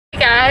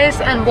Guys,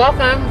 and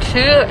welcome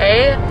to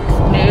a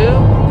new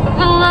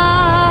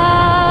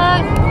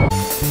vlog.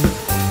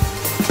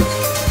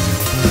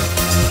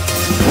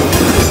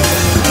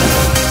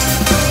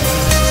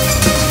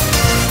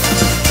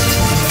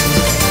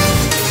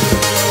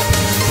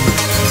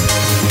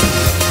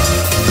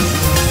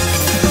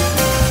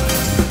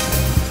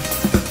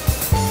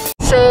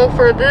 So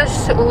for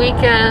this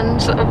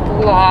weekend's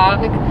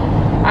vlog,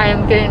 I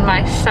am getting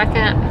my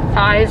second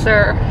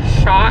Pfizer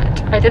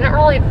shot. I didn't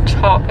really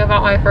talk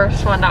about my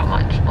first one that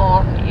much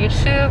on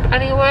YouTube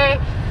anyway,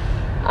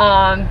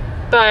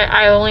 but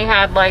I only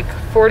had like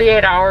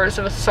 48 hours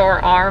of a sore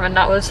arm, and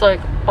that was like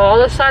all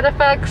the side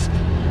effects.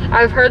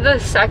 I've heard the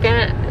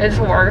second is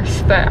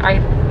worse, but I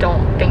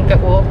don't think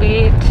it will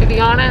be, to be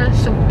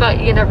honest,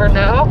 but you never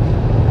know.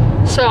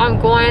 So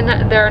I'm going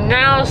there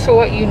now. So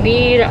what you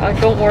need,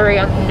 don't worry,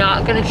 I'm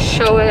not going to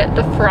show it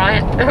the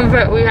front,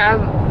 but we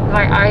have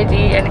my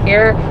ID in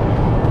here,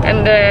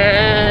 and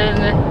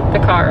then the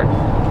card.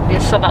 You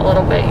saw that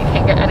little bit, you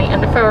can't get any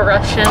info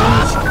Russians,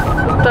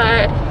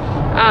 but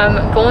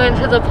going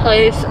to the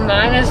place,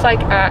 mine is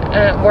like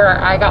at where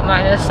I got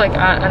mine is like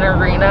at an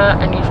arena,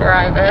 and you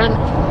drive in.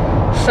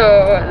 So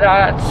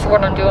that's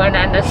what I'm doing,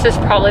 and this is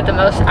probably the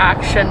most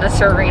action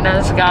this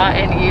arena's got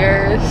in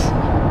years,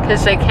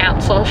 because they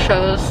cancel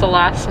shows the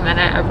last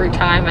minute every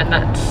time, and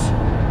that's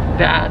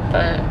bad,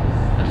 but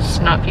it's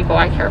not people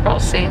I care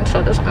about seeing, so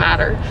it doesn't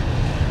matter.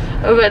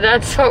 But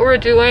that's what we're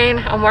doing.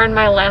 I'm wearing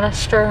my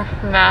Lannister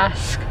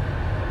mask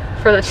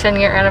for the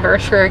 10-year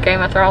anniversary of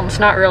Game of Thrones.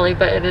 Not really,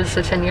 but it is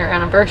the 10-year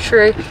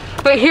anniversary.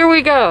 But here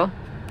we go.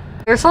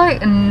 There's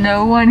like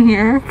no one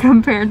here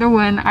compared to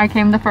when I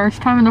came the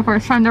first time, and the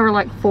first time there were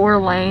like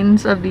 4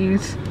 lanes of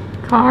these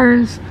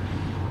cars.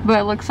 But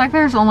it looks like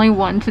there's only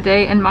one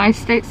today. In my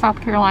state, South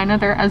Carolina,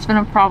 there has been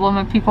a problem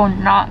of people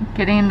not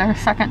getting their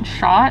second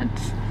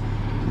shots.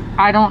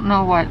 I don't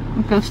know what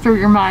goes through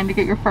your mind to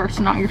get your first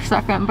and not your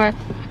second, but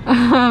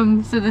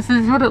so this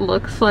is what it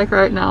looks like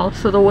right now.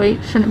 So the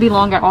wait shouldn't be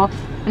long at all,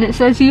 and it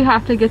says you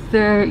have to get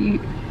there, you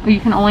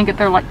can only get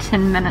there like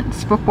 10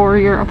 minutes before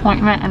your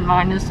appointment, and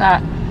mine is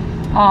at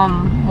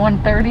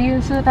 1:30.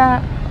 Is it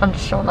at? I'm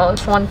just showing,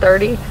 it's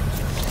 1:30.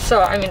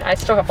 So I mean, I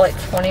still have like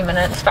 20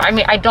 minutes, but I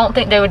mean, I don't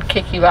think they would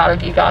kick you out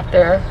if you got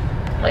there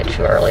like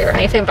too early or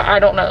anything, but I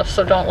don't know,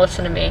 so don't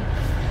listen to me.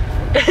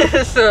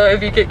 So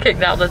if you get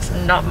kicked out, that's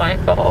not my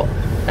fault.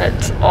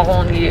 That's all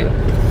on you.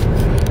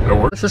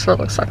 This is what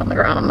it looks like on the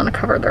ground. I'm gonna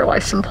cover their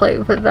license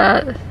plate, but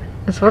that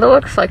is what it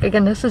looks like.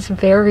 Again, this is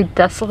very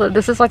desolate.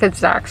 This is like a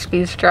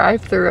Zaxby's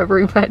drive-through,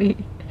 everybody.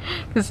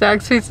 Because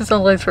Zaxby's is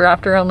always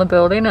wrapped around the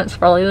building, and it's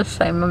probably the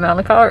same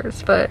amount of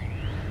cars, but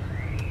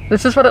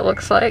this is what it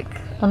looks like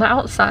on the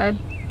outside.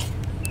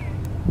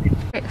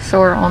 Okay,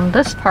 so we're on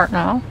this part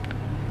now.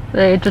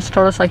 They just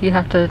told us like you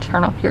have to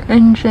turn off your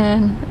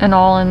engine and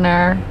all in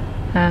there,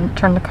 and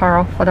turn the car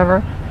off,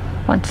 whatever,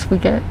 once we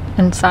get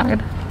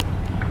inside.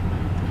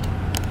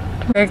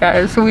 Okay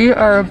guys, we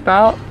are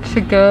about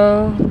to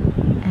go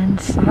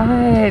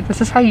inside.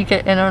 This is how you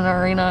get in an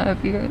arena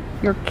if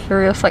you're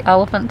curious, like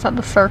elephants at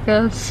the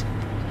circus.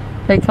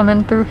 They come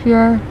in through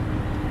here.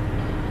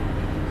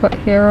 But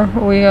here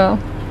we go.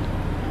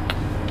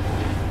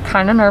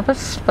 Kind of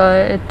nervous,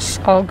 but it's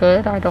all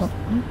good. I don't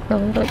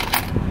really like,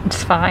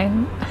 it's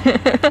fine.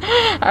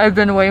 I've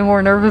been way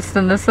more nervous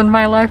than this in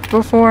my life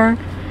before,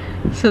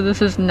 so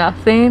this is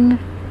nothing.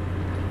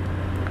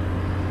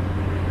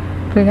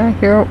 But yeah,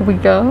 here we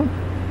go.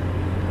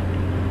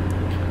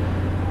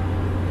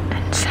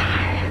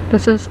 Inside.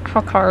 This is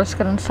how cars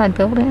get inside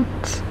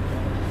buildings.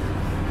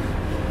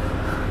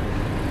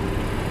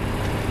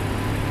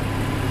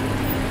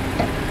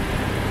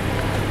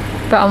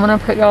 But I'm gonna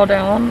put y'all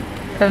down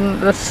in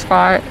this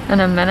spot in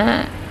a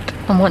minute,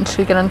 and once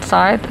we get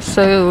inside,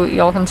 so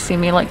y'all can see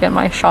me like get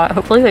my shot.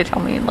 Hopefully they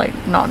tell me like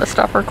not to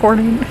stop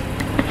recording.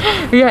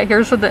 Yeah,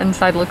 here's what the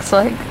inside looks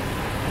like.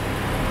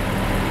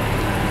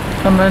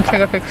 I'm gonna take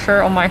a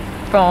picture on my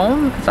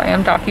phone because I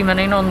am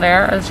documenting on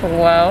there as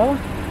well.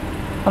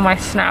 On my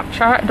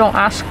Snapchat, don't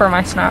ask for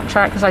my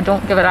Snapchat because I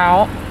don't give it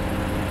out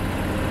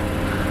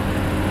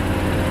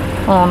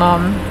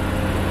on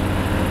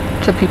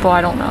to people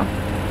I don't know.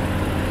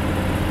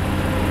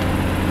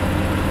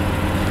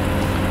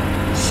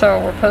 So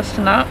we're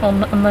posting that on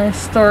my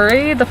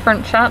story. The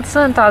French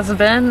accent has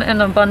been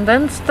in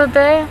abundance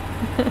today.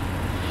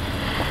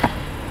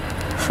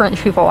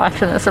 French people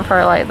watching this are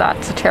probably like,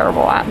 that's a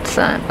terrible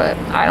accent, but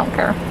I don't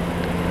care.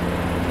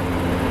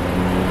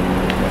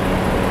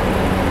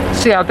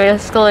 So yeah,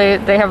 basically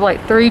they have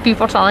like 3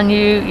 people telling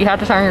you you have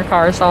to turn your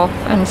cars off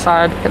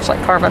inside. It's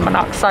like carbon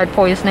monoxide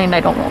poisoning.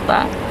 They don't want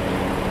that.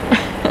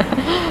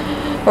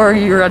 Or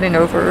you running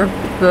over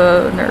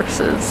the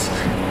nurses,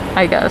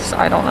 I guess.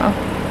 I don't know.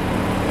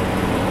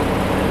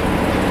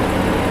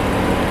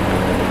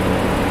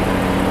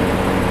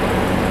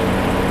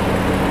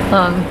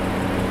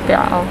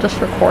 Yeah, I'll just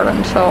record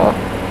until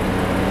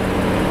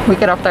we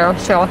get up there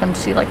so y'all can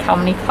see like how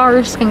many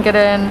cars can get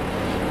in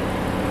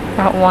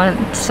at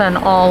once and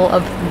all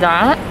of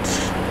that.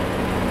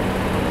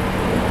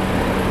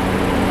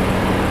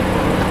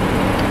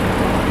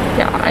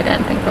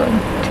 didn't think it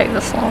would take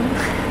this long.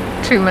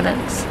 2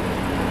 minutes.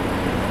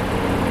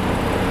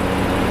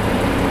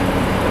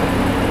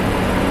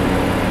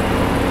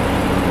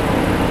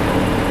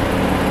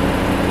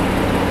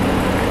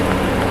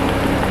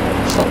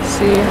 So let's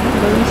see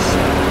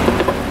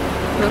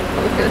the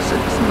focus,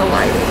 it's in the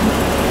lighting.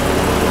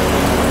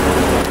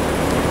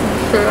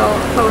 Figure out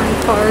how many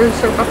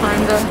cars are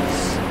behind us.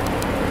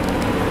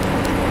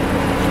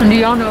 And do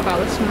y'all know about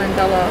this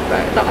Mandela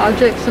effect? The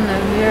objects in the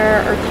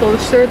mirror are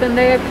closer than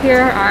they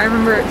appear. I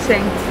remember it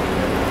saying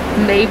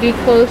maybe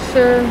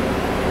closer,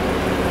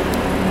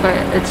 but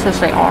it says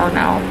they are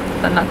now.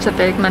 Then that's a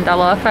big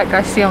Mandela effect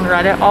I see on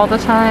Reddit all the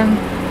time.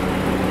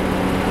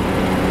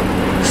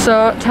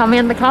 So tell me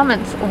in the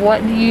comments,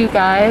 what do you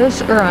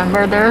guys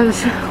remember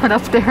there's what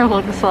up there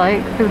looks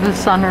like through the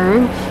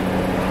sunroof?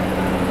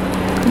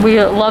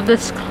 We love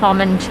this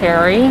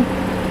commentary.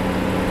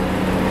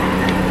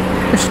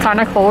 It's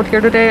kind of cold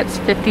here today. It's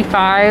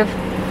 55.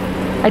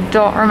 I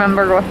don't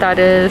remember what that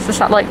is. Is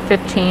that like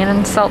 15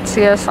 in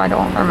Celsius? I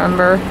don't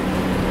remember.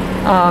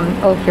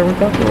 Oh, here we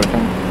go, here we go.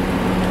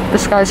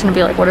 This guy's gonna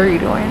be like, what are you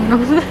doing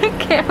with the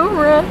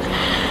camera?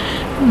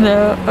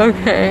 No,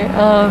 okay.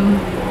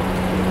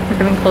 We're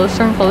getting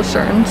closer and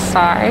closer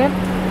inside.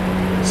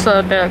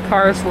 So the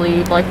cars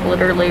leave like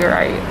literally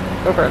right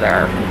over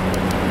there.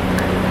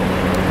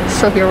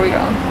 So here we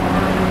go.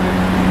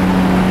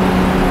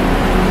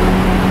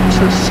 So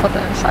this is what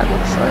the inside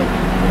looks like.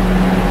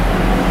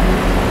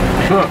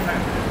 What's up?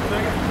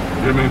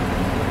 Yeah, man.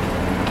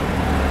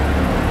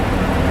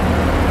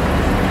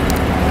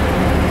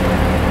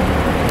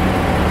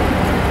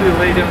 The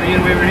lady on the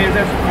end waving hands,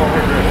 that's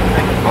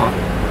call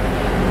her.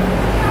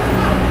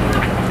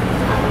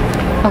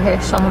 Okay,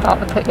 so I'm about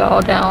to put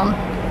y'all down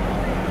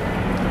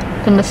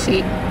in the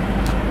seat.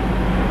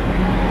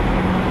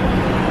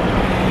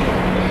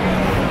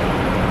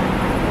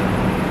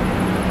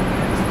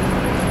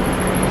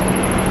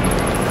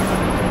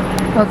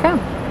 Okay.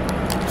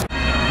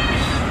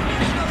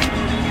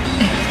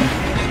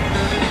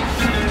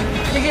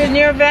 You getting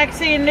your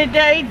vaccine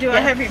today? Do I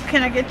have your,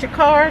 can I get your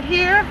card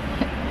here?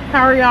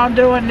 How are y'all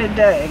doing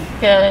today?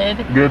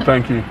 Good. Good,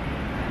 thank you.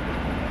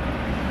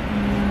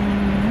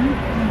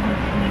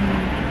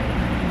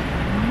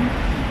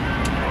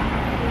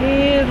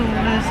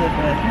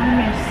 Elizabeth, let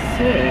me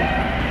see.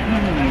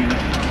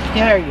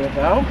 There you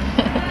go.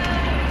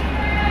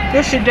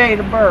 What's your date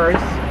of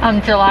birth?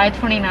 July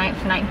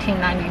 29th,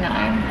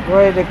 1999.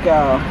 Way to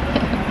go.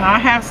 I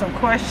have some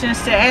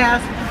questions to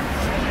ask,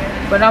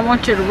 but I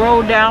want you to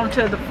roll down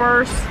to the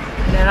first,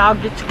 and then I'll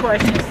get your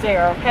questions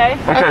there, okay?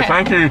 Okay,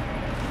 thank you.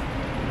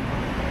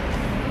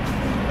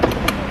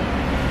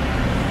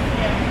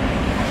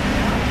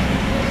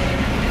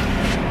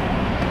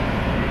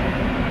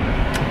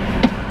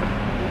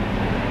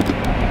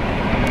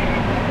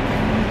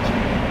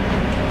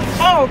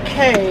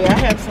 Okay, I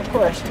have some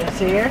questions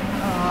here.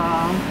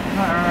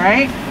 All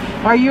right.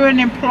 Are you an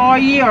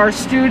employee or a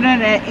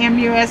student at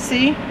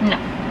MUSC? No.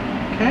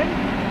 Okay.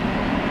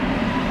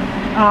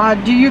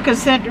 Do you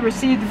consent to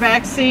receive the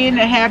vaccine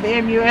and have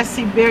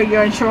MUSC bill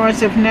your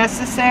insurance if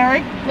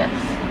necessary? Yes.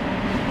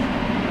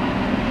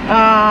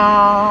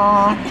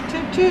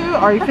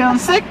 Are you feeling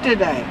sick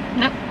today?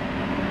 No.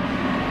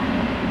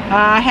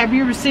 Have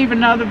you received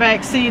another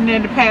vaccine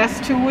in the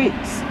past 2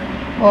 weeks?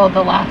 Well,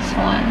 the last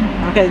one.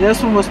 Okay,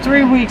 this one was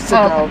 3 weeks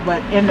ago, Okay.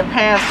 but in the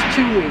past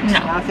 2 weeks, No.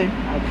 nothing.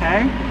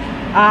 Okay.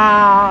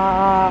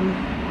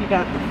 You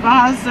got the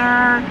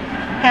Pfizer.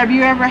 Have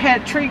you ever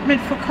had treatment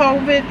for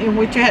COVID in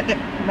which you had to,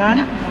 none?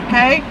 No.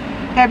 Okay.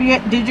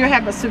 Did you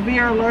have a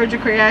severe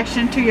allergic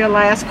reaction to your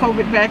last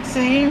COVID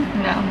vaccine?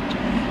 No.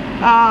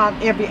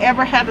 Have you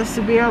ever had a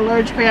severe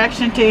allergic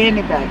reaction to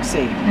any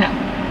vaccine? No.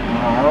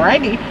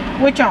 Alrighty.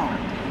 Which arm?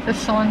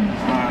 This one.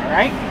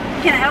 Alright.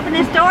 Can I open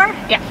this door?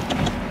 Yeah.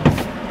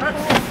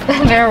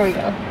 There we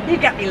go. You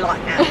got me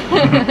locked out.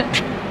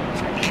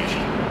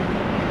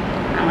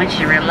 I want you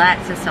to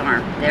relax this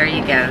arm. There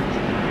you go.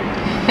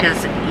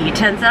 Because you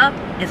tense up,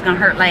 it's going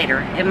to hurt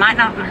later. It might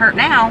not hurt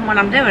now when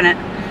I'm doing it,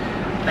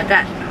 but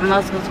that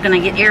muscle's going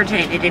to get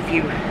irritated if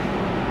you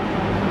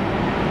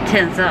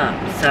tense up.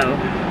 So.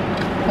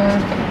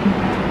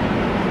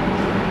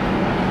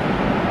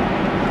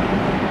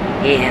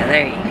 Yeah,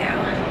 there you go.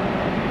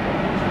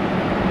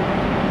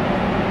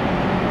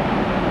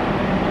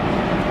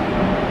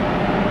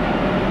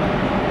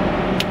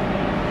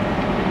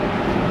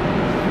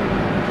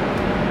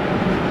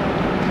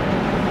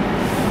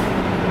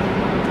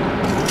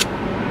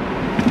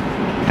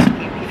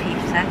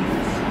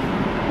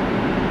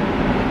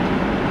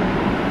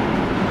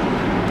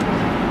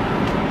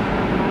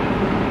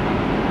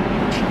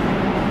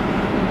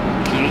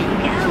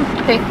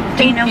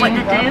 Do you know what to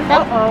do?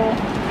 Uh-oh.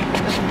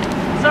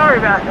 Sorry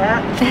about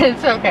that.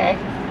 It's okay.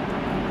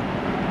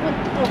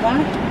 Hold on.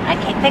 I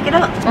can't pick it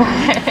up.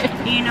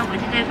 Do you know what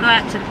to do? Go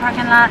out to the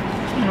parking lot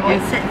and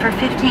sit for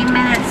 15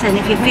 minutes, and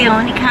if you feel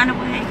any kind of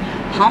way,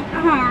 honk the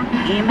horn,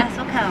 EMS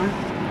will come.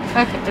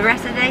 Okay. The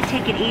rest of the day,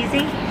 take it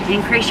easy,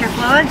 increase your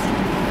fluids.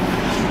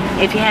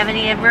 If you have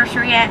any adverse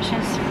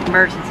reactions,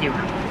 emergency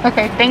room.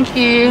 Okay, thank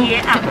you.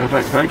 Yeah.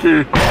 Perfect. Thank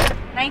you.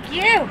 Thank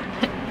you.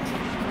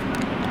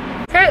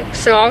 Okay,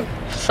 so I'll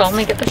saw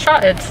me get the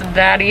shot. It's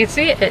that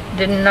easy. It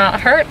did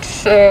not hurt.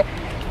 So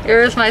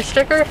here's my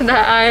sticker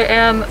that I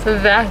am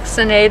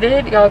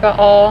vaccinated. Y'all got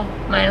all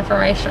my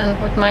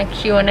information with my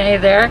Q&A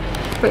there.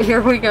 But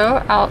here we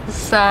go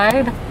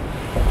outside.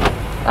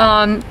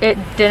 It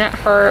didn't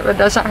hurt. It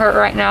doesn't hurt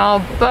right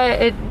now,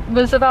 but it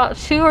was about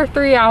 2 or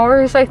 3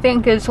 hours, I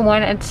think, is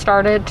when it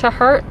started to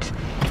hurt.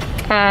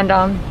 And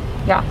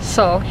yeah,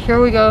 so here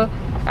we go.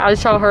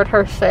 As y'all heard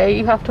her say,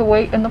 you have to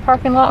wait in the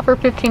parking lot for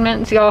 15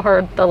 minutes. Y'all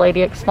heard the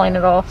lady explain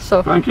it all.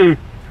 So Thank you.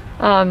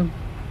 I'm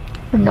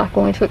not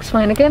going to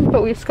explain again,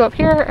 but we just go up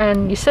here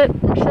and you sit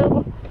and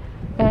chill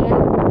and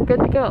we're good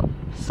to go.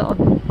 So,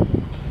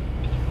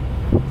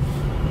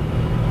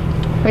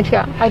 but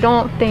yeah, I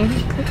don't think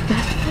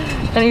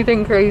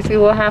anything crazy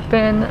will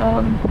happen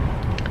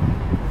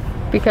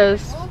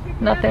because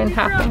nothing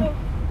happened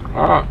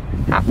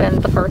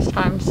the first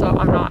time, so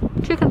I'm not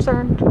too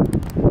concerned.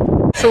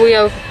 So we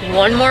have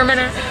 1 more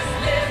minute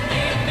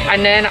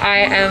and then I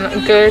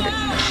am good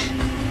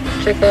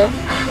to go.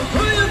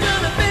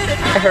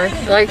 I heard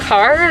like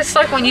cars,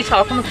 like when you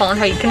talk on the phone,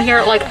 how you can hear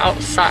it like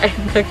outside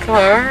the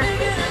car,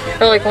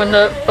 or like when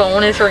the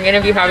phone is ringing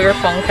if you have your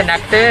phone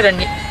connected and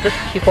the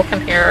people can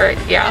hear it.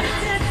 Yeah,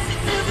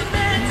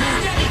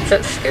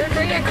 that scared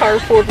me. A car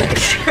pulled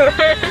next to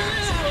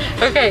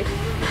us. Okay,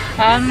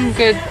 I'm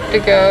good to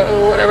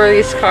go, whatever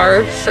these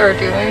cars are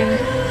doing.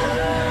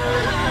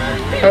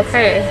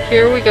 Okay,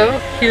 here we go,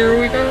 here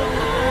we go.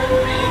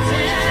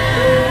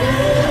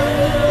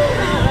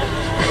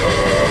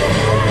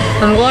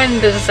 I'm going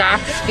to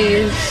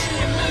Zaxby's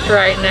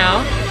right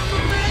now.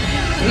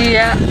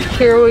 Yeah,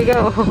 here we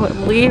go,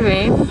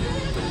 leaving.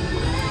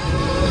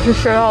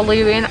 Just all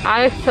leaving.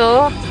 I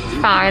feel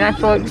fine, I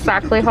feel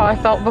exactly how I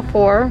felt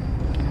before.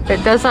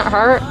 It doesn't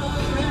hurt.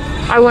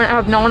 I wouldn't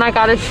have known I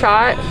got a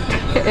shot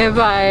if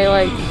I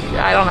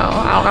I don't know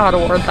how to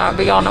word that,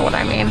 but y'all know what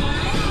I mean.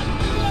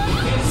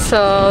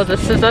 So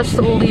this is us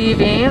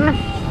leaving.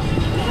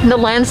 The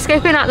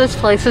landscaping at this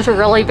place is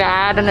really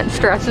bad and it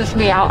stresses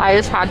me out. I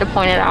just had to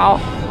point it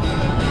out.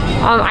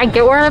 I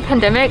get we're in a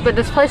pandemic, but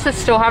this place is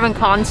still having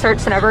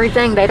concerts and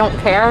everything. They don't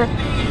care.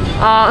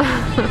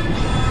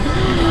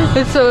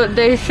 So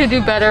they should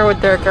do better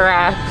with their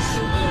grass.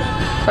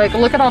 Like,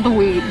 look at all the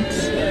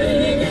weeds.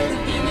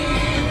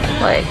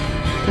 Like,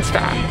 it's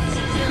bad.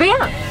 But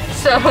yeah,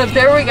 so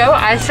there we go.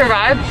 I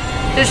survived.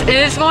 This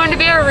is going to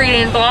be a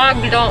reading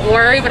vlog, don't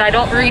worry, but I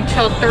don't read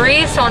till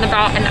 3, so in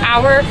about an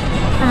hour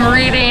from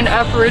reading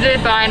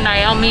Uprooted by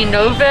Naomi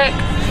Novik.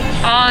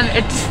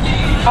 It's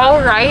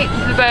alright,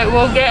 but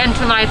we'll get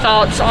into my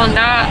thoughts on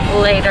that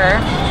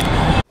later.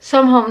 So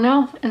I'm home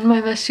now in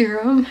my messy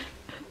room.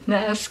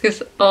 Mask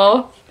is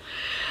off.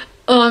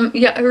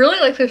 Yeah, I really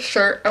like this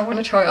shirt. I want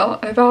to try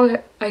out. I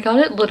got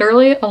it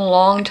literally a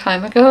long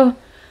time ago.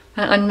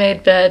 My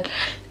unmade bed.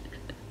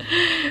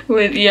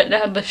 With yet to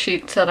have the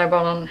sheets that I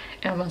bought on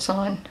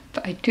Amazon,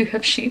 but I do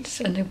have sheets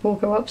and they will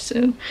go up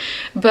soon.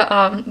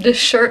 But this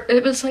shirt,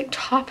 it was like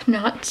top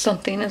knot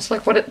something is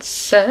like what it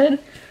said.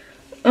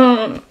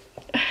 I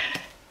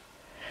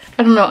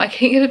don't know, I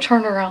can't get it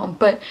turned around,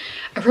 but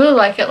I really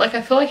like it. Like,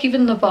 I feel like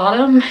even the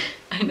bottom,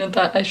 I know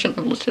that I shouldn't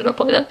have lifted it up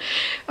like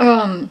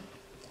that.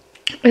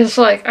 It's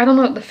like, I don't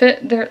know, the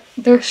fit,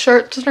 they're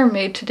shirts that are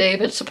made today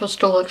but it's supposed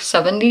to look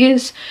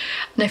 70s,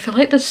 and I feel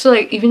like this,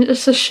 like, even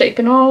just the shape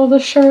and all of the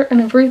shirt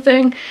and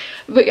everything.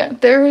 But yeah,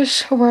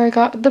 there's where I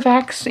got the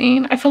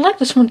vaccine. I feel like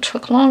this one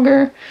took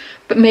longer,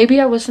 but maybe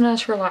I wasn't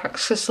as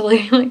relaxed because the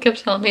lady like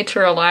kept telling me to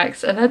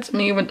relax, and that's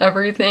me with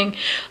everything.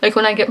 Like,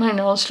 when I get my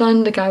nails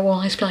done, the guy will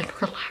always be like,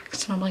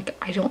 relax, and I'm like,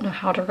 I don't know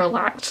how to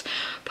relax.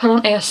 Put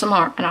on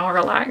ASMR and I'll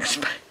relax,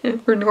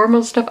 but for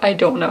normal stuff, I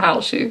don't know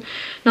how to.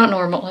 Not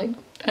normal, like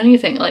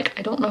anything, like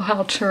I don't know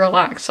how to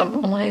relax.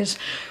 I'm always,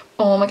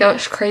 oh my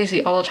gosh,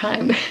 crazy all the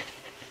time.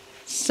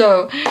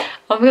 So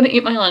I'm gonna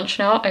eat my lunch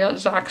now. I got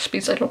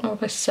Zaxby's. I don't know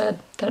if I said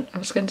that I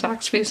was getting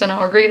Zaxby's, and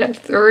I'll read at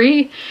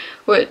 3,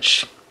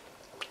 which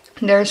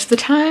there's the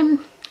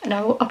time, and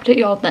I will update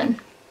y'all then.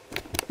 I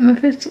don't know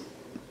if it's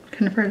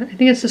kind of hard. I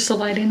think it's just the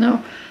lighting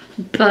though.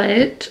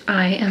 But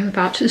I am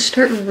about to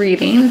start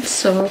reading.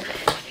 So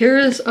here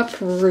is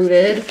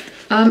Uprooted.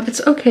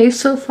 It's okay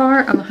so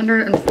far. I'm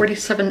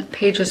 147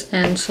 pages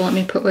in, so let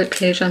me put what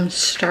page I'm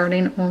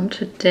starting on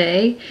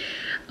today.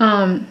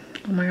 Oh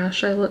my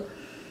gosh, I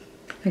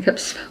kept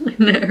spelling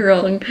it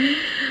wrong.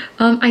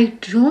 I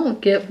don't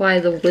get why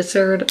the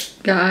wizard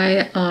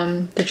guy,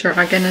 the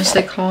dragon as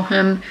they call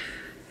him,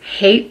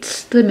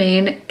 hates the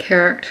main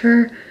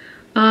character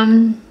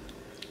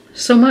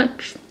so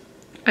much.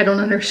 I don't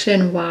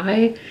understand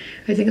why.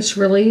 I think it's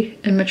really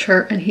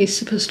immature, and he's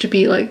supposed to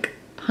be like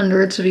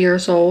hundreds of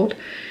years old.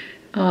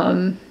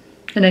 And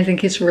I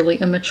think he's really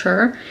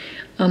immature.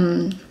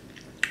 I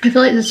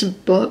feel like this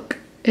book,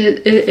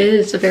 it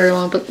is a very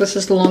long book. This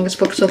is the longest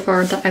book so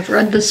far that I've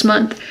read this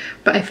month,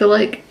 but I feel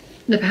like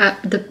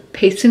the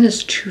pacing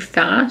is too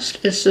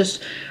fast. It's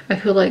just, I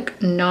feel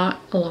like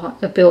not a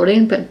lot of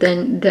building, but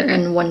then they're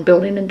in one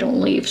building and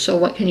don't leave. So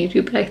what can you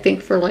do? But I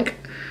think for like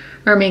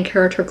our main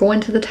character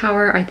going to the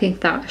tower, I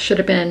think that should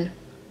have been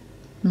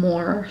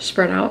more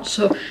spread out.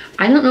 So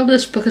I don't know if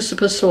this book is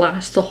supposed to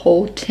last the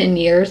whole 10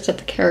 years that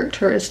the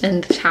character is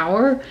in the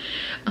tower,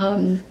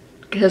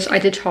 because I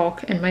did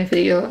talk in my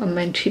video,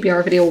 my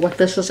TBR video, what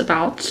this is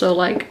about. So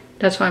like,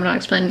 that's why I'm not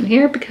explaining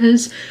here,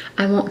 because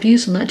I want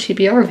views on that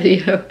TBR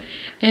video.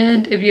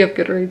 And if you have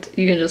Goodreads,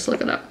 you can just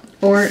look it up.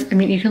 Or, I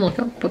mean, you can look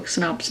up book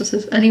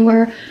synopsises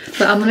anywhere.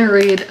 But I'm gonna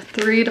read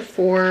 3 to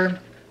 4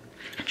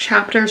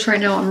 chapters right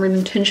now. I'm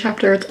reading 10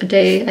 chapters a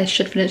day. I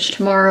should finish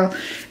tomorrow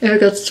if it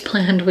goes as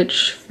planned,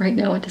 which right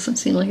now it doesn't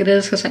seem like it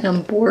is because I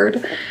am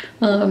bored.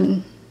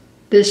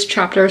 These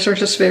chapters are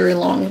just very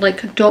long.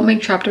 Like, don't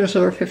make chapters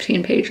over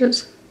 15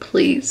 pages,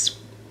 please.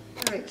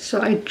 Alright,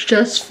 so I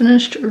just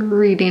finished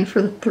reading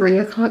for the 3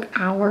 o'clock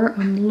hour.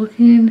 I'm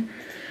looking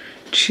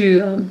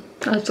to,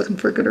 I was looking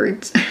for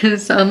Goodreads.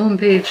 So I'm on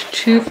page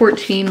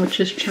 214, which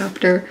is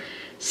chapter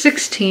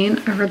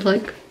 16. I read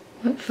like,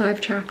 what, 5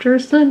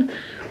 chapters then?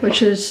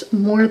 Which is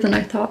more than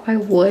I thought I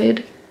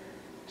would.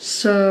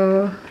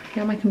 So,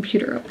 yeah, my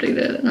computer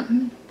updated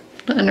and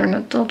the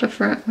internet's all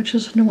different, which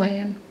is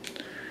annoying.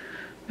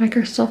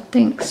 Microsoft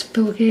thanks,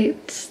 Bill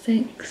Gates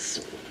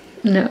thanks.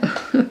 No.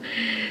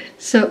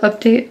 So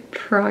update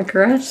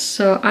progress.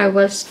 So I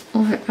was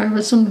on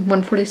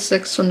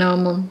 146, so now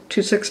I'm on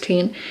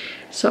 216.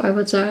 So I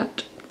was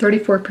at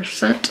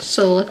 34%.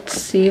 So let's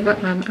see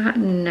what I'm at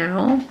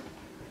now.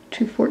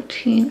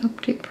 214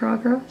 update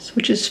progress,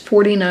 which is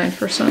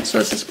 49%. So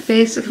this is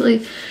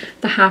basically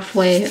the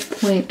halfway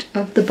point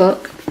of the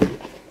book.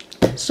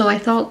 So I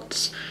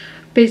thought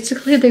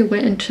basically they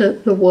went into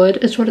the wood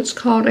is what it's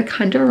called. It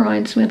kind of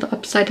reminds me of the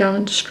Upside Down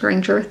and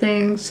Stranger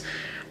Things.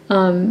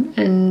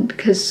 And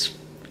because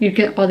you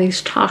get all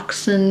these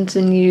toxins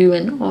in you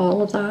and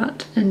all of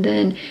that. And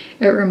then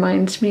it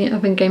reminds me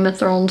of in Game of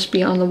Thrones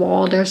Beyond the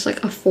Wall, there's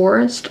like a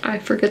forest, I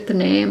forget the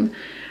name.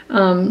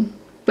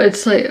 But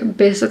it's like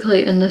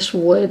basically in this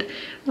wood,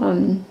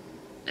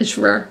 it's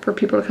rare for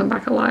people to come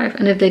back alive.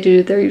 And if they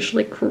do, they're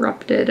usually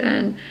corrupted,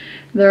 and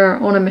they're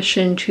on a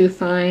mission to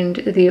find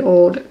the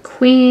old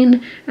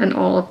queen and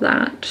all of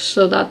that.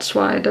 So that's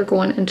why they're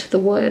going into the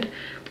wood.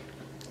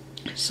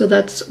 So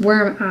that's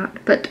where I'm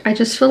at. But I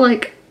just feel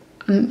like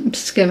I'm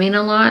skimming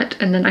a lot,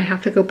 and then I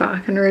have to go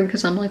back and read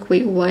because I'm like,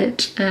 wait,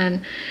 what?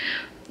 And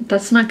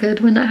that's not good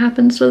when that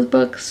happens with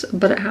books,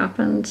 but it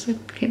happens. I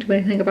can't do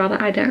anything about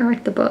it. I didn't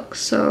write the book.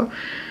 So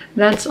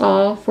that's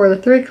all for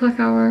the 3 o'clock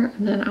hour,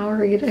 and then I'll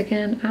read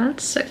again at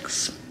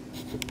 6.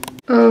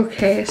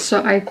 Okay,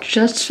 so I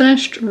just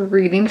finished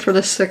reading for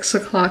the 6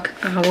 o'clock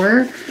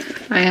hour.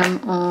 I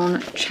am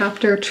on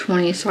chapter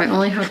 20, so I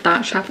only have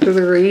that chapter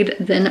to read,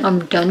 then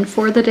I'm done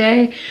for the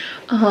day.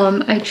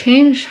 I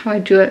changed how I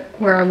do it,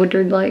 where I would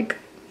do like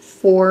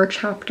 4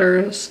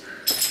 chapters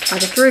at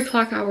the 3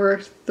 o'clock hour,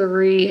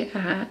 3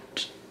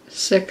 at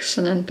 6,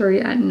 and then 3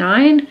 at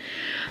 9.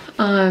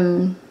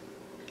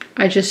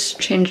 I just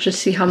changed to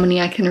see how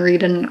many I can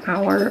read in an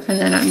hour, and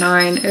then at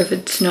 9, if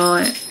it's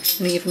not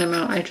an even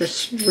amount, I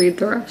just read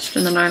the rest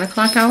in the 9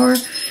 o'clock hour.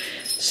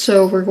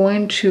 So we're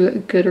going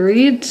to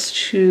Goodreads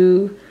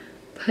to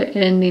put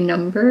in the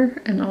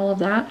number and all of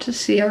that to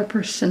see our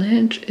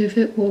percentage, if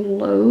it will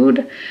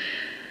load.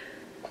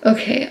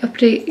 Okay,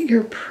 update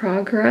your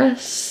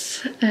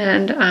progress,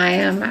 and I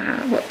am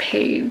at what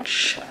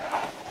page?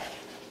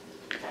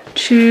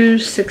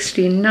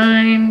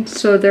 269.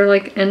 So they're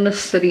like in the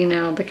city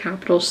now, the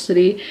capital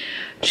city.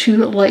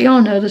 To let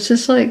y'all know, this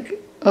is like,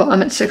 oh,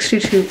 I'm at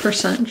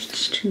 62%,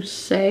 just to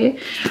say.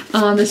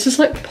 This is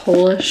like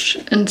Polish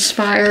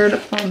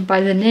inspired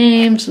by the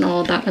names and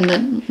all of that, and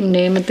the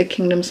name of the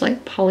kingdom's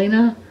like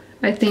Paulina,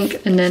 I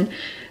think, and then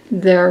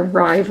their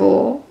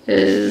rival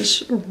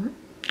is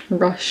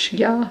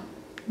Russia.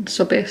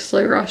 So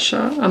basically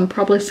Russia. I'm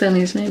probably saying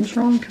these names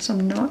wrong because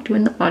I'm not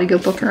doing the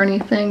audiobook or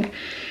anything.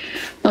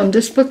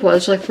 This book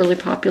was like really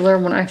popular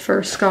when I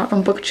first got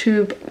on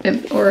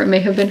BookTube, or it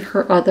may have been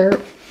her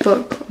other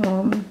book.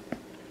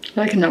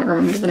 I cannot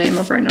remember the name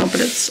of right now,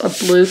 but it's a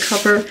blue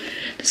cover.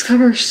 This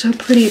cover is so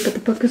pretty, but the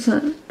book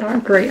isn't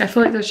that great. I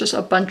feel like there's just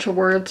a bunch of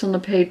words on the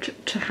page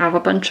to have a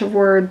bunch of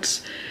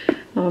words.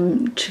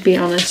 To be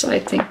honest, I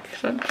think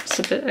that's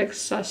a bit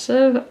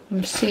excessive.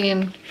 I'm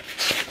seeing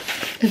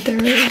if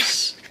there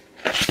is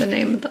the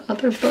name of the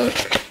other book.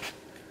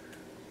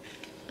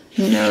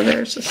 No,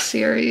 there's a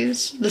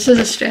series. This is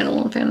a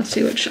standalone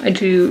fantasy, which I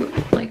do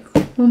like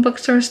when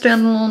books are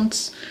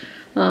standalones.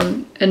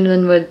 And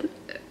then with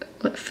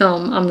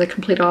film, I'm the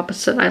complete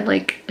opposite. I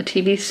like a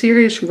TV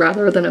series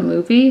rather than a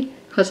movie,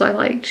 because I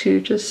like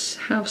to just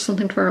have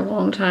something for a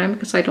long time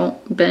because I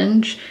don't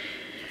binge.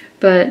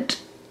 But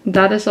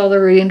that is all the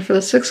reading for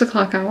the 6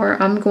 o'clock hour.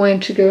 I'm going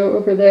to go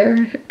over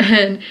there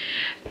and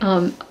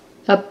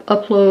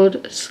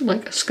upload,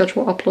 like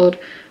schedule upload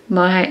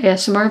my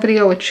ASMR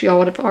video, which y'all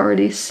would have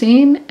already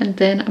seen, and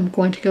then I'm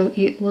going to go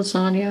eat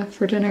lasagna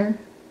for dinner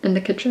in the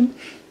kitchen.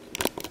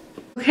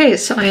 Okay,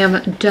 so I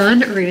am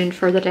done reading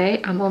for the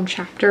day. I'm on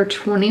chapter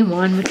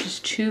 21, which is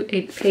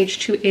page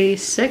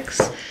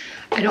 286.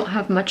 I don't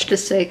have much to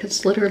say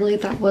because literally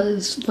that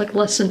was like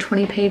less than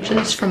 20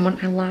 pages from when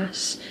I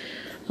last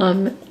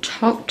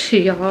talked to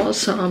y'all.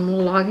 So I'm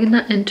logging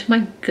that into my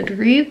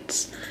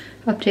Goodreads.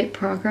 Update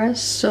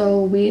progress.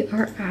 So we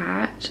are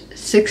at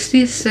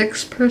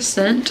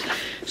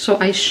 66%. So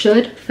I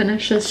should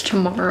finish this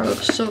tomorrow.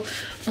 So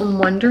I'm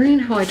wondering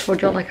how I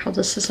told y'all like how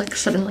this is like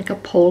set in like a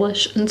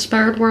Polish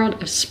inspired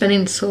world of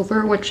Spinning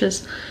Silver, which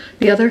is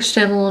the other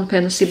standalone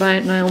fantasy by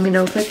Naomi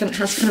Novik, and it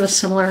has kind of a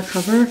similar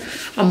cover.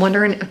 I'm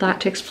wondering if that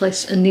takes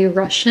place in the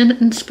Russian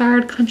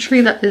inspired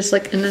country that is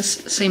like in this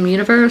same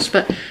universe,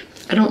 but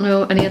I don't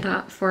know any of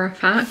that for a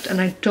fact,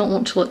 and I don't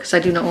want to look because I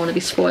do not want to be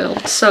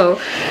spoiled.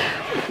 So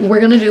we're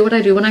gonna do what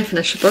I do when I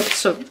finish a book.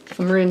 So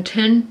I'm reading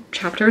 10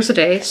 chapters a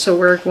day, so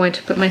we're going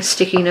to put my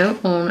sticky note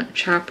on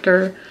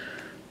chapter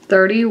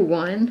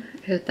 31,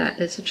 if that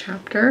is a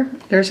chapter.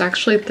 There's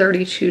actually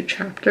 32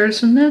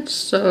 chapters in this,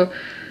 so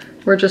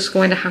we're just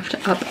going to have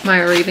to up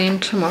my reading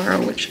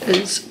tomorrow, which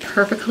is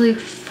perfectly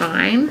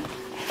fine.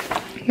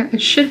 Yeah,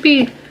 it should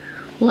be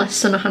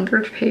less than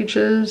 100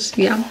 pages.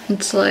 Yeah,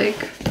 it's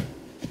like,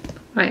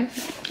 I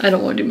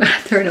don't want to do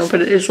math right now,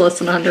 but it is less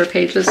than 100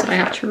 pages that I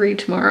have to read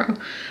tomorrow.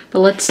 But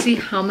let's see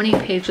how many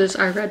pages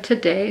I read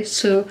today.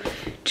 So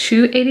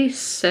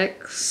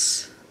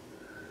 286.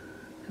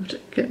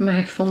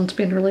 My phone's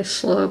being really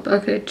slow.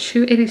 Okay,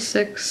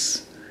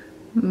 286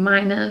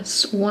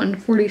 minus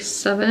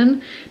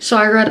 147. So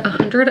I read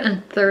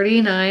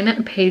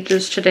 139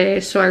 pages today.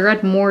 So I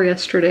read more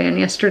yesterday, and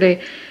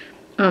yesterday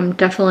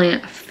definitely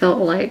felt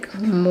like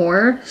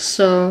more.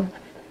 So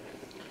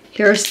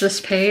here's this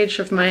page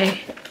of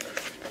my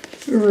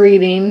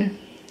reading,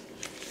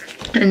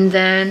 and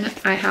then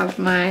I have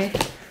my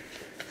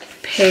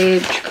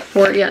page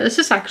for, yeah, this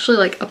is actually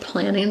like a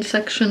planning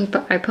section,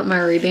 but I put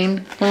my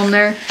reading on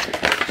there.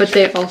 But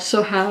they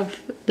also have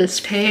this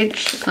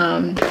page.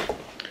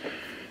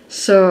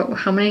 So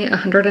how many?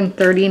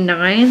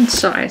 139.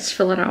 So I just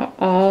fill it out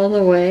all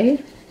the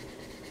way,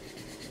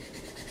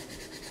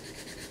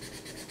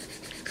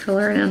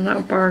 coloring in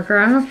that bar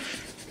graph.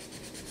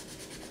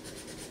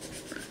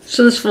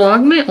 So this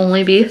vlog may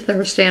only be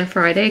Thursday and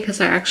Friday because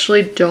I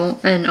actually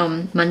don't,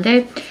 and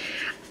Monday.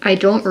 I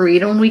don't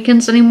read on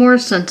weekends anymore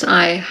since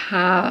I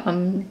have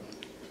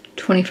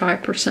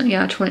 25%,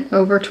 yeah,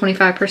 over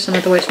 25%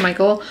 of the way to my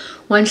goal.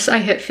 Once I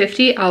hit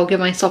 50, I'll give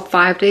myself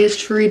 5 days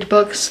to read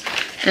books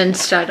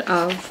instead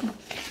of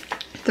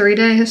 3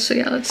 days. So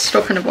yeah, that's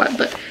still kind of wet,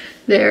 but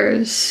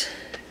there's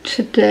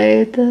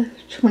today the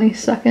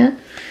 22nd.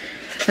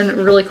 And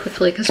really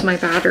quickly, because my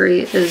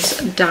battery is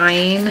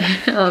dying,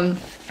 I'm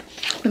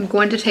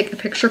going to take a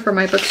picture for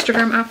my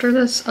Bookstagram after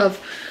this of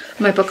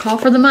my book haul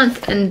for the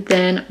month, and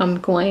then I'm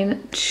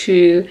going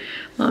to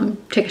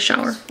take a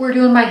shower. We're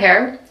doing my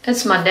hair.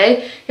 It's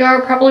Monday. Y'all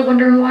are probably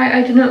wondering why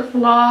I didn't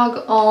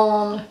vlog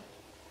on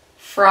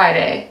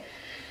Friday.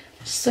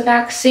 It's the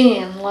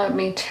vaccine, let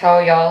me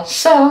tell y'all.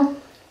 So,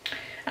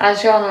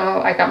 as y'all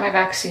know, I got my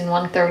vaccine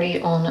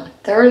 1:30 on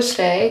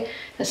Thursday.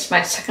 This is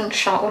my second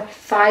shot with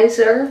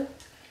Pfizer.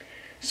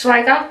 So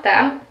I got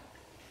that,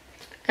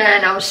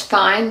 and I was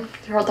fine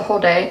throughout the whole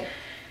day.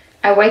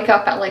 I wake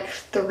up at like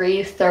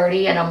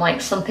 3:30 and I'm like,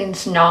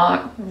 something's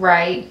not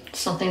right,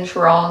 something's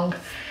wrong.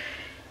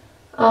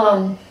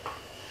 I'm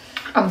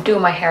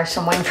doing my hair,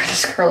 so I'm waiting for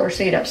this curler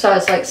to heat up. So I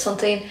was like,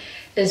 something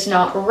is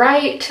not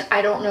right.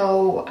 I don't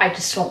know, I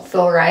just don't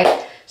feel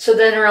right. So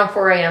then around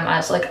 4 a.m. I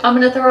was like, I'm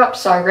gonna throw up.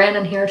 So I ran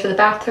in here to the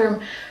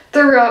bathroom,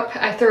 threw up.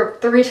 I threw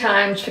up 3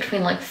 times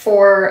between like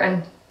 4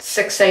 and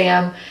 6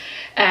 a.m.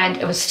 and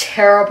it was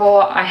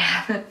terrible. I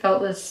haven't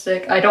felt this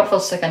sick. I don't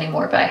feel sick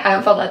anymore, but I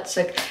haven't felt that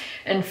sick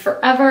in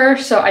forever.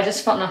 So I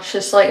just felt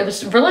nauseous. Like, it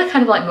was really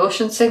kind of like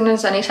motion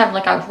sickness. Anytime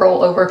like I'd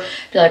roll over,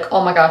 be like,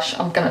 oh my gosh,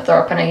 I'm gonna throw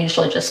up, and I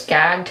usually just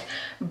gagged,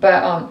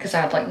 but because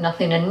I had like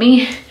nothing in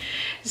me.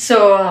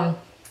 So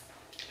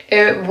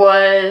it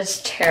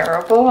was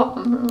terrible.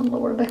 I'm gonna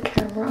lower the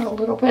camera a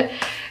little bit.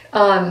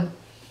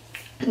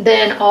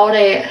 Then all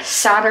day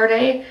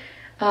Saturday,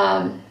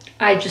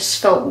 I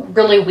just felt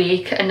really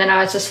weak, and then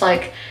I was just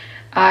like,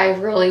 I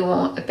really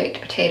want a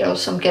baked potato,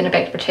 so I'm getting a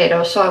baked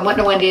potato. So I went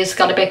to Wendy's,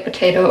 got a baked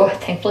potato.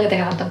 Thankfully they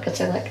had them because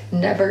they like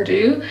never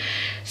do.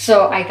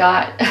 So I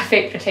got a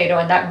baked potato,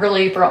 and that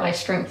really brought my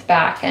strength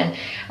back, and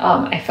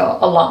I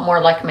felt a lot more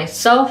like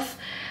myself.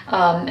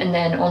 And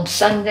then on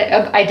Saturday,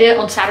 I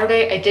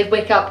did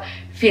wake up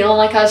feeling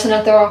like I was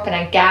gonna throw up, and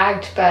I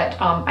gagged, but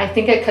I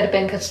think it could have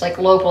been because like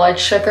low blood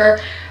sugar,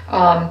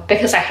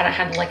 because I hadn't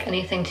had like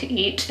anything to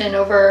eat in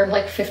over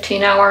like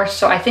 15 hours.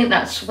 So I think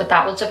that's what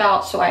that was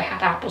about. So I had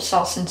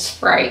applesauce and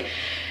Sprite,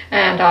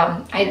 and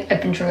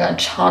I've been drinking a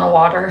ton of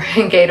water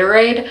and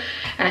Gatorade,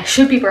 and I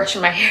should be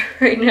brushing my hair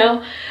right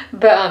now.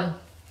 But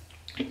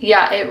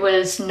yeah, it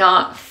was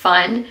not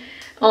fun.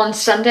 On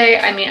Sunday,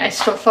 I mean, I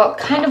still felt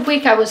kind of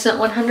weak. I wasn't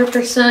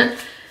 100%,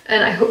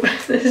 and I hope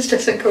this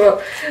doesn't go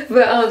up.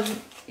 But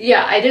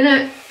yeah, I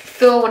didn't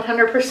feel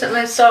 100%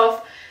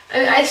 myself,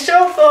 I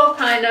still feel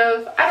kind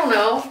of, I don't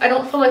know, I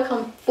don't feel like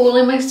I'm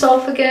fooling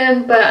myself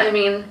again, but I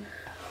mean,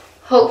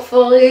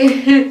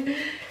 hopefully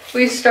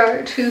we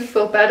start to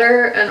feel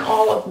better and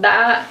all of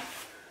that.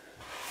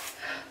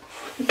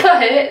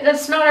 But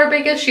that's not our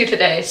big issue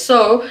today.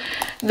 So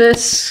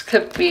this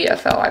could be a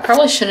fail. I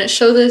probably shouldn't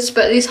show this,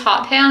 but these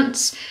hot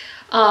pants,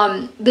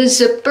 the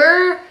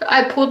zipper,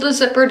 I pulled the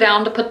zipper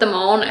down to put them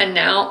on and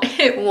now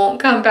it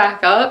won't come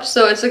back up.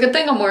 So it's a good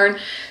thing I'm wearing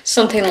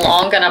something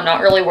long and I'm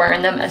not really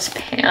wearing them as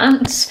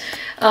pants.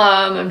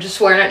 I'm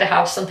just wearing it to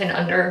have something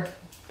under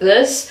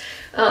this.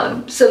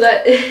 So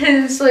that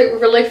is like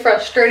really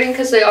frustrating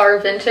because they are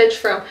vintage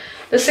from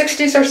the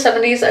 60s or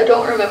 70s, I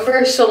don't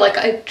remember. So like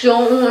I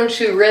don't want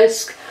to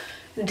risk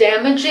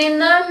damaging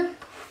them.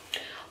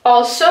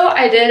 Also,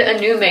 I did a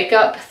new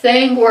makeup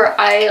thing where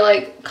I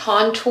like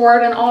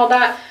contoured and all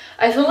that.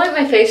 I feel like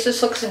my face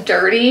just looks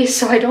dirty,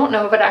 so I don't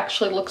know if it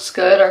actually looks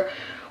good or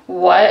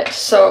what.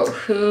 So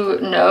who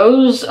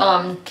knows?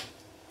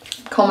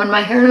 Combing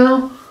my hair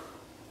now.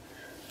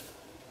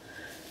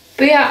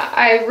 But yeah,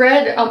 I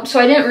read, so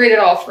I didn't read it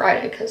all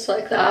Friday because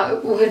like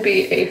that would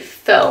be a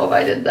fail if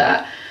I did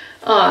that.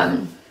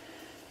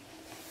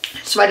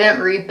 So I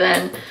didn't read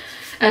then,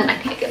 and I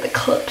need to get the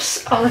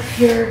clips out of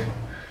here.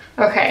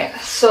 Okay,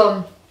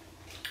 so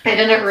I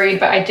didn't read,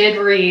 but I did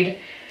read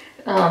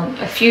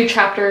a few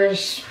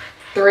chapters,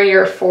 3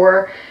 or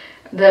 4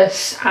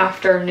 this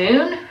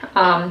afternoon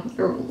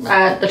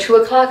at the 2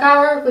 o'clock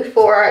hour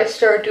before I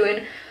start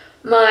doing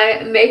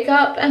my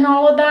makeup and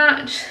all of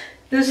that.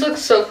 This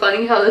looks so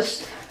funny how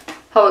it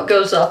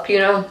goes up, you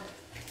know?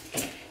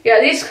 Yeah,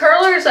 these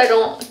curlers I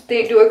don't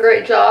think do a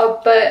great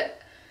job,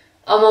 but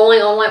I'm only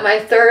on like my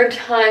 3rd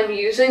time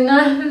using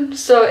them,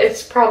 so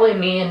it's probably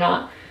me and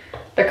not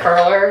the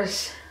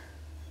curlers.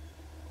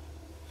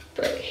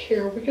 But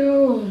here we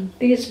go.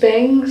 These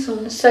bangs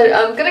on the side.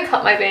 I'm gonna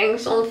cut my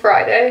bangs on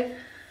Friday.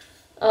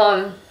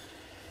 I'm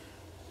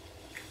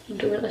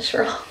doing this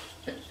wrong.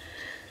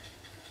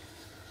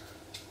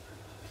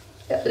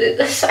 Yeah,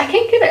 this, I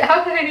can't get it.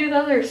 How can I do the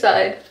other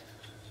side?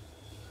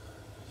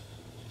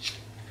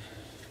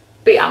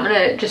 But yeah, I'm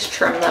gonna just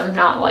trim them,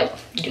 not like,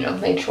 you know,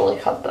 majorly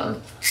cut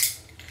them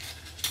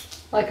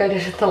like I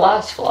did at the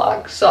last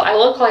vlog. So I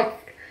look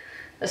like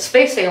a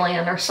space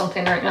alien or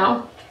something right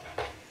now.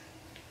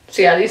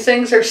 So yeah, these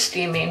things are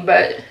steaming,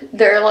 but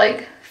they're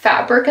like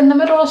fabric in the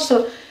middle,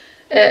 so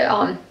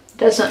it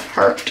doesn't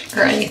hurt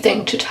or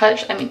anything to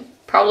touch. I mean,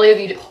 probably if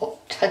you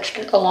touched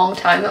it a long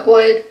time it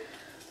would.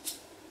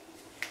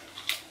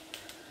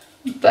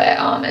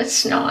 But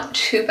it's not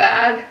too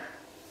bad.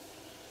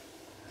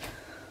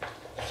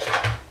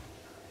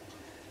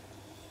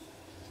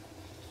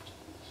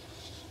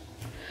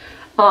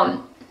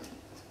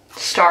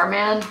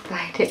 Starman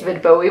by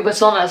David Bowie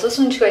was on. I was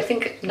listening to, I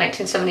think,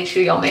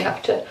 1972. Y'all may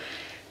have to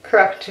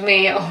correct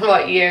me on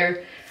what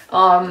year.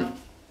 A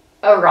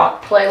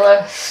rock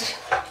playlist.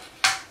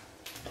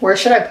 Where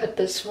should I put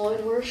this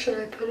one? Where should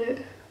I put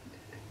it?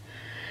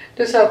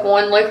 Just have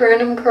one like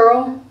random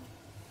curl.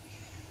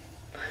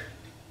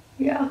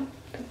 Yeah,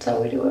 that's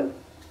how we do it.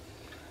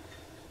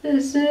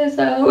 This is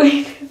how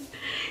we do it.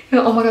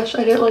 Oh my gosh,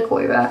 I did it like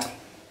way back.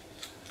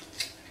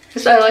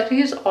 Because I like to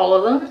use all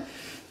of them.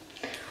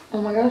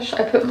 Oh my gosh,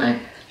 I put my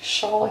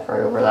shawl like right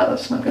over that.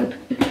 That's not good.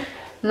 I'm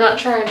not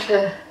trying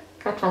to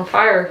catch on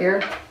fire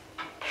here.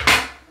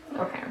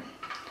 Okay.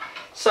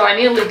 So I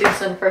need to leave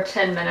these in for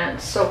 10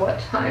 minutes. So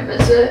what time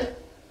is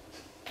it?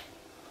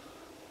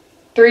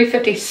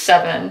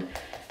 3:57.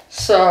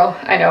 So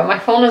I know my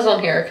phone is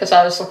on here because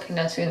I was looking,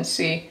 as you can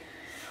see,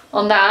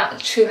 on that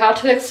to how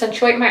to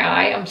accentuate my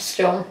eye. I'm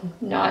still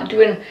not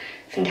doing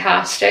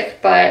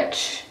fantastic,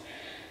 but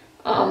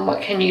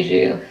what can you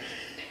do?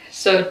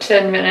 So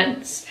 10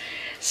 minutes.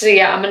 So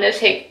yeah, I'm gonna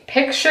take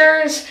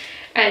pictures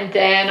and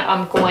then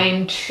I'm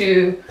going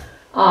to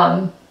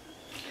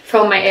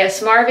film my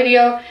ASMR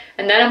video,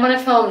 and then I'm gonna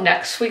film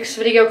next week's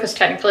video because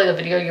technically the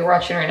video you're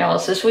watching right now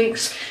is this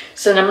week's.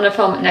 So then I'm gonna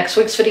film next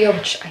week's video,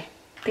 which I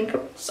think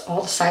it was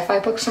all the sci-fi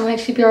books on my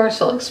TBR,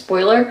 so like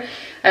spoiler.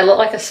 I look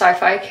like a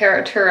sci-fi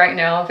character right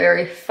now,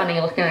 very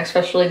funny looking,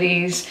 especially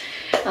these.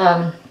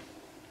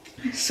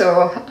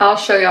 So I'll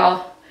show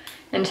y'all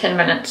in 10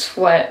 minutes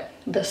what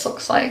this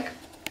looks like.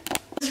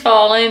 It's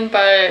falling,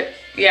 but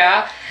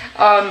yeah.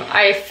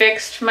 I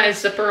fixed my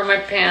zipper on my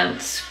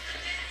pants.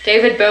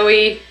 David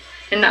Bowie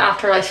in the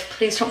Afterlife,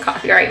 please don't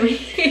copyright me.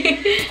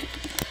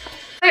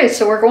 Okay,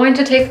 so we're going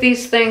to take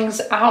these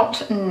things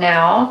out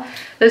now.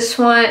 This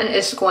one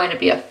is going to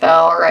be a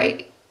fail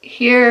right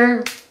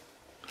here.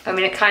 I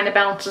mean, it kind of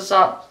bounces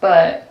up,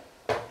 but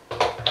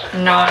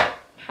not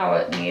how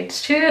it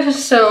needs to.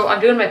 So I'm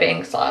doing my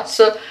bangs last.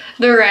 So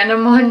the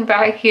random one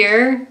back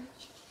here,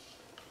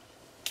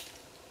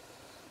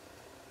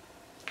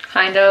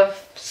 kind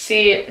of,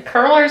 see,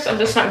 curlers I'm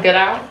just not good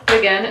at. But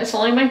again, it's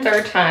only my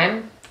 3rd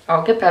time.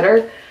 I'll get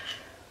better.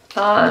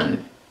 Here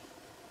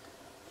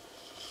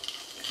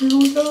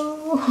we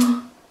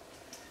go.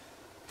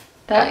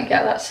 That,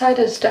 yeah, that side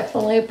is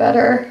definitely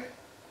better.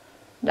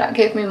 That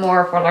gave me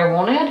more of what I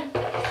wanted.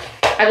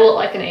 I look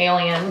like an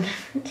alien.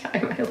 I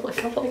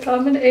look like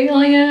I'm an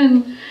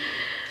alien.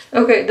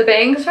 Okay, the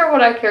bangs are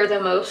what I care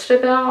the most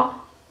about.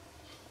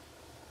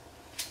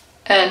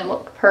 And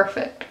look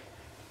perfect.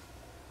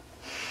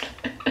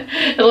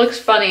 It looks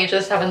funny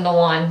just having the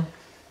one.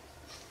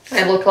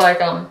 I look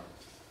like a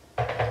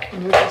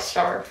movie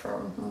star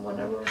from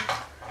whenever.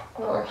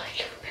 Or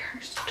like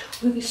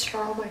embarrassed movie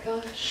star, oh my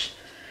gosh.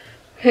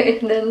 Okay,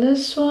 and then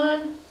this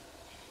one.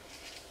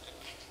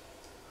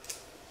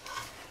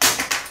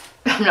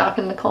 I'm not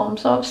gonna call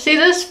himself. See,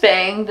 this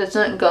bang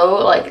doesn't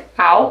go like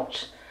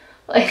out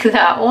like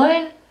that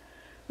one,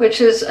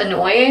 which is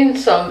annoying.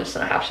 So I'm just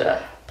gonna have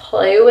to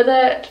play with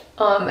it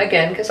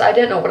again, because I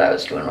didn't know what I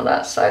was doing with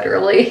that side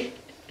really.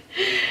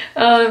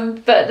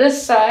 But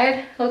this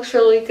side looks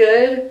really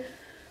good.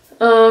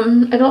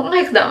 I don't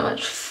like that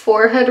much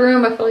forehead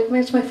room. I feel like it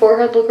makes my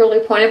forehead look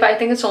really pointed, but I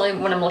think it's only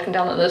when I'm looking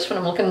down at this, when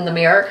I'm looking in the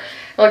mirror,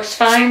 it looks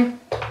fine.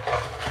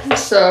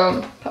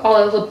 So put all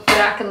of the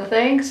back in the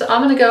thing. So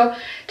I'm gonna go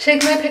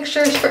take my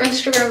pictures for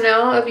Instagram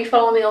now. If you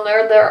follow me on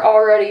there, they're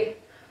already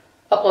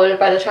uploaded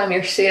by the time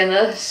you're seeing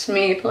this,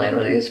 me playing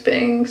with these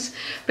bangs.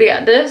 But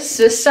yeah,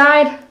 this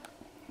side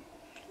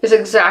is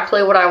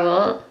exactly what I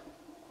want.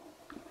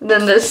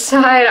 Then this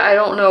side, I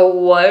don't know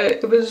what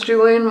it was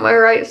doing. My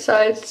right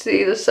side,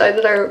 see, the side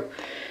that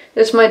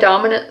is my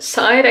dominant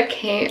side, I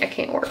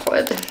can't work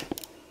with.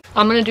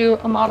 I'm gonna do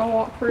a model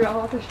walk for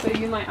y'all to show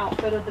you my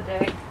outfit of the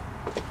day.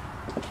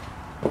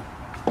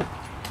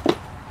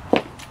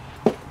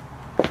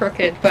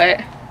 Crooked,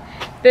 but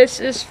this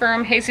is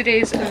from Hazy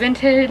Days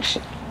Vintage.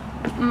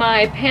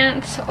 My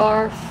pants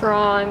are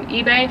from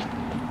eBay,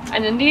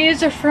 and then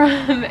these are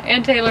from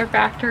Ann Taylor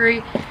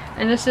Factory.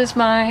 And this is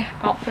my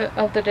outfit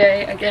of the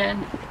day.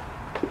 Again,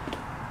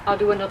 I'll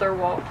do another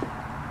walk.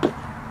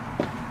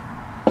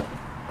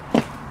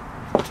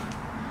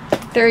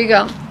 There you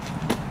go.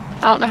 I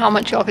don't know how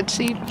much y'all could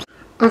see.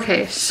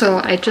 Okay, so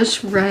I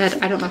just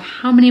read, I don't know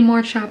how many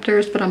more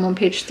chapters, but I'm on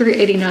page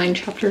 389,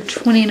 chapter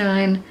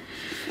 29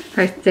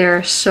 right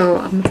there. So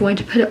I'm going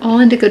to put it all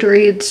into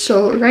Goodreads.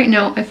 So right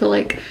now I feel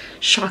like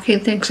shocking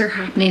things are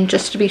happening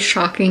just to be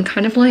shocking,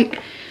 kind of like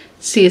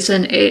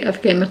season 8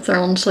 of Game of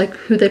Thrones, like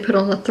who they put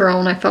on the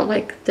throne. I felt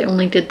like they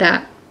only did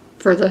that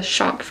for the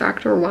shock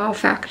factor, wow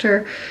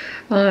factor.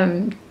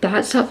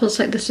 That's how it feels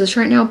like this is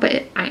right now,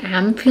 but I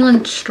am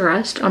feeling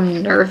stressed.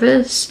 I'm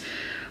nervous.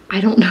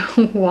 I don't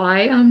know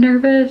why I'm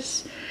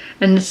nervous.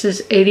 And this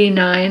is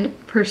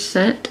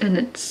 89% and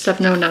it's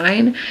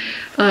 709.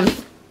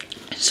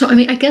 So I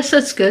mean, I guess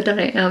that's good that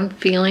I am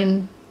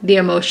feeling the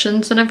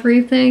emotions and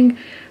everything.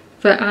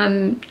 But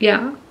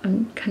yeah,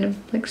 I'm kind of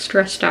like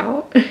stressed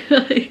out.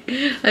 Like,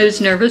 I was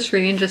nervous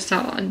reading just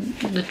out on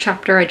the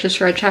chapter I just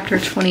read, chapter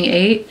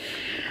 28.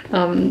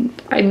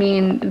 I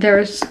mean,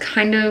 there's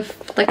kind of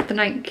like the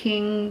Night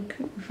King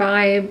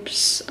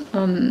vibes.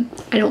 I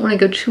don't want to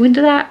go too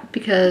into that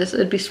because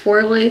it'd be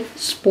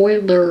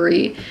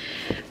spoilery.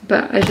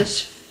 But I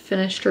just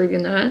finished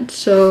reading that,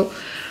 so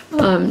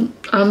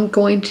I'm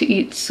going to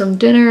eat some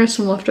dinner,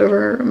 some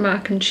leftover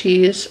mac and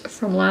cheese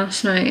from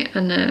last night,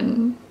 and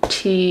then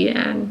tea,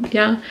 and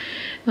yeah,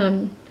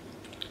 I'm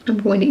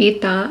going to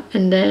eat that,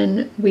 and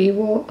then we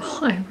will,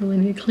 I really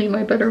need to clean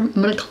my bedroom.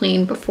 I'm gonna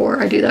clean before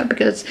I do that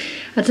because,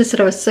 as I said,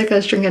 I was sick. I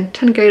was drinking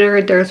 10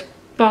 Gatorade. There's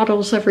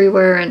bottles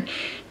everywhere and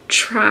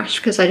trash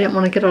because I didn't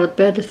want to get out of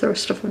bed to throw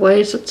stuff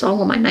away, so it's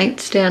all on my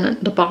nightstand and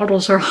the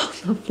bottles are on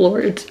the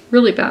floor. It's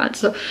really bad,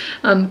 so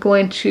I'm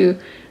going to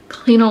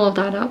clean all of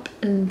that up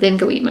and then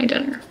go eat my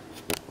dinner.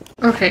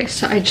 Okay,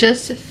 so I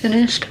just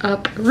finished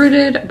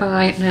Uprooted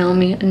by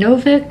Naomi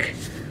Novik.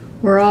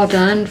 We're all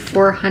done.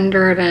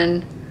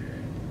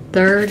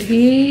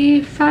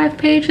 435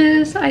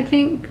 pages, I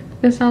think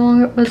is how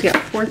long it was. Yeah,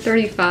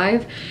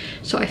 435.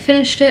 So I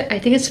finished it. I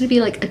think it's gonna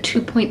be like a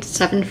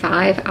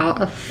 2.75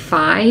 out of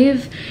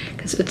 5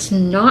 because it's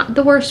not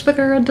the worst book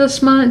I read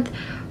this month,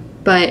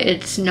 but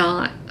it's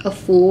not a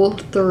full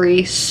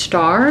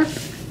 3-star.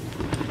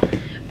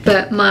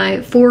 But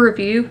my full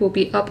review will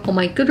be up on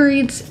my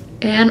Goodreads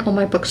and on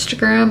my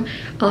Bookstagram.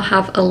 I'll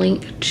have a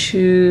link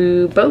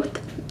to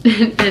both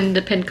in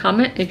the pinned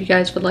comment if you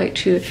guys would like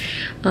to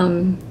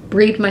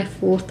read my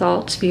full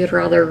thoughts if you'd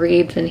rather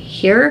read than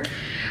hear.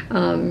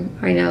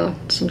 I know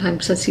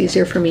sometimes that's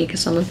easier for me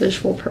because I'm a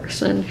visual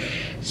person.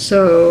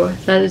 So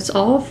that is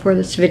all for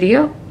this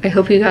video. I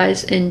hope you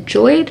guys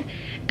enjoyed.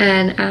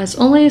 And as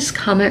always,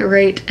 comment,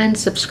 rate, and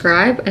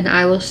subscribe. And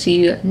I will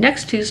see you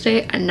next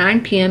Tuesday at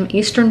 9 p.m.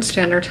 Eastern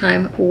Standard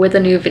Time with a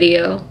new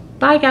video.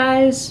 Bye,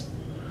 guys.